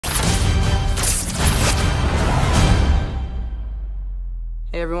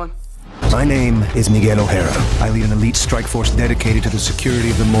Hey, everyone. My name is Miguel O'Hara. I lead an elite strike force dedicated to the security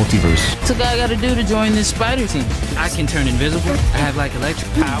of the multiverse. What's a guy gotta do to join this spider team? I can turn invisible. I have, like,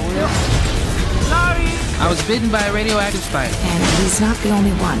 electric powers. Sorry! I was bitten by a radioactive spider. And he's not the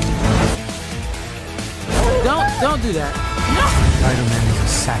only one. Don't do that. No! Spider-Man is a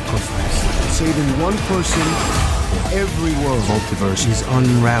sacrifice. Saving one person for every world. Multiverse is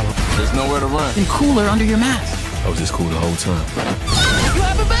unraveled. There's nowhere to run. Been cooler under your mask. I was just cool the whole time. You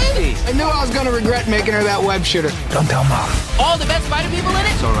have a baby! I knew I was gonna regret making her that web shooter. Don't tell Mom. All the best spider people in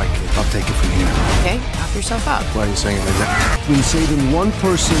it? It's all right, kid. I'll take it from here. Okay, knock yourself out. Why are you saying it like that? Between saving one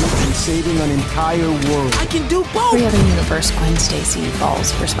person and saving an entire world. I can do both! Every other universe, Gwen Stacy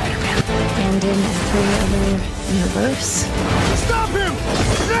falls for Spider-Man. And in every other universe, Stop him!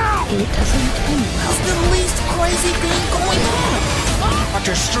 Now! it doesn't end well. The least crazy thing going on!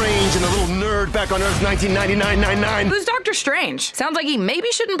 Dr. Strange and the little nerd back on Earth 1999-99. Who's Dr. Strange? Sounds like he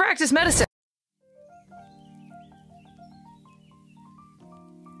maybe shouldn't practice medicine.